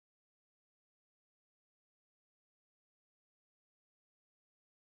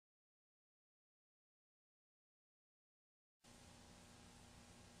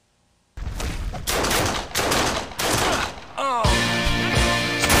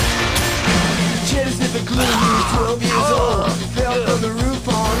was gloomy, 12 years old. Fell from the roof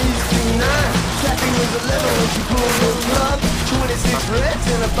on East 29. Kathy was 11 when she pulled her plug. 26 reds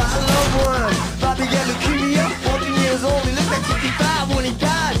and a bottle of wine. Bobby got leukemia, 14 years old. He looked like 65 when he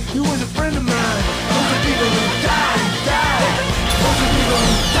died. He was a friend of mine. Those are people who died, died. Those are people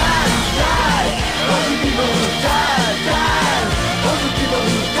who died, died. Those are people who died, died. Those are people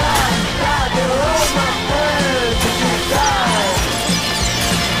who died, died. They were all my friends who just died.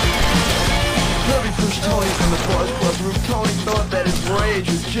 Herbie pushed Tony from the Buzz Club roof. Tony thought that his rage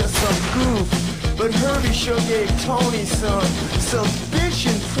was just some goof. But Herbie sure gave Tony some fish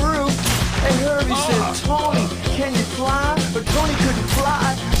and fruit. And Herbie said, Tony, can you fly? But Tony couldn't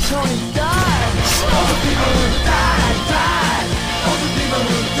fly. Tony died. All the people who died, died. All the people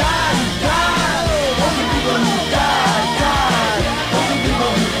who died, died. All the people who died, died. All the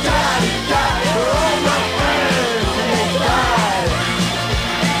people who died, died. They're all my friends and they died.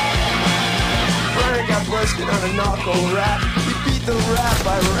 Brian got busted on a narco rap. He beat the rap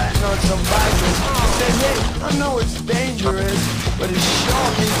by ratting on some bikers. He said, hey, I know it's dangerous, but it sure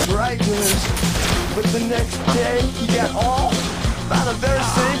needs brightness. But the next day, he got off by the very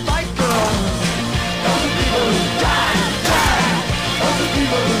same bike girl. Those are people who died, died. Those are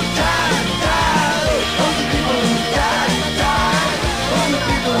people who died, died. Those are people who died, died. Those are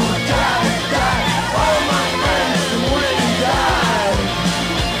people who died, died. All my friends and when he died.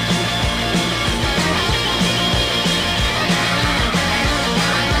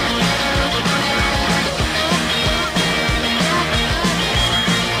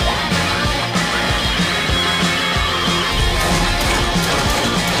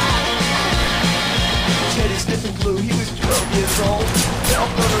 He was 12 years old. Fell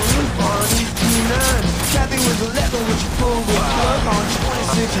from the roof on East 29. Kathy was 11 when she pulled the plug on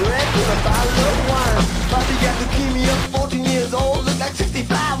 26 red with a bottle of wine. Bobby got leukemia, 14 years old. Looked like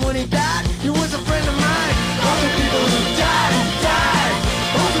 65 when he died. He was a friend of mine. Those are people who died, died.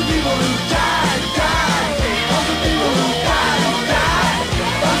 Those are people who died, died. Those are people who died, died.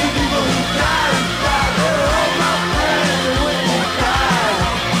 Those are people who died, died. They're all my friends and when they died.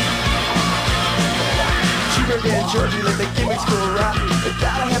 In Georgia, let the gimmicks go right. They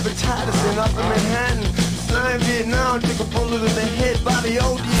died of hepatitis in Upper Manhattan. Flying Vietnam, took a bullet in the head. Bobby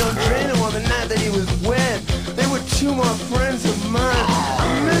OD'd on Drano on the night that he was wed. They were two more friends of mine. I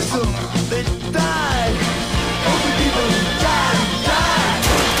miss them, they died. Those are people who died, died.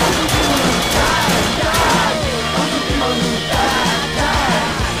 Those are people who died, died. Those are people who died, died.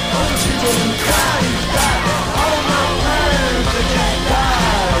 Those are people who died, died. All of my friends that just died.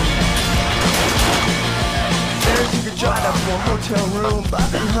 Dried up to a hotel room.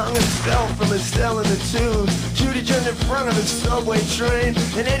 Bobby hung himself from his cell in the tube. Judy jumped in front of his subway train,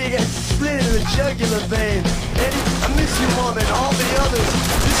 and Eddie got split in the jugular vein. Eddie, I miss you more than all the others.